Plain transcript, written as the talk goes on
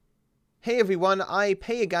Hey everyone, I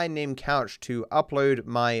pay a guy named Couch to upload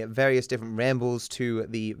my various different rambles to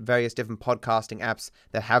the various different podcasting apps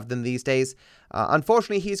that have them these days.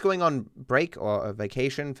 Unfortunately, he's going on break or a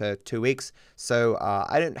vacation for 2 weeks, so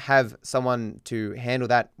I don't have someone to handle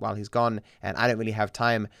that while he's gone, and I don't really have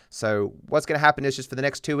time. So what's going to happen is just for the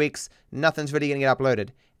next 2 weeks, nothing's really going to get uploaded,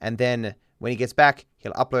 and then when he gets back,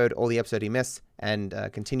 he'll upload all the episodes he missed and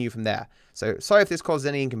continue from there. So sorry if this causes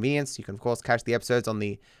any inconvenience. You can, of course, catch the episodes on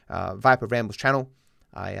the Viper Rambles channel.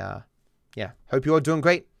 I hope you're all doing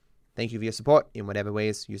great. Thank you for your support in whatever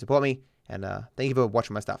ways you support me. And thank you for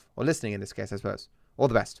watching my stuff, or listening in this case, I suppose. All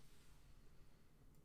the best.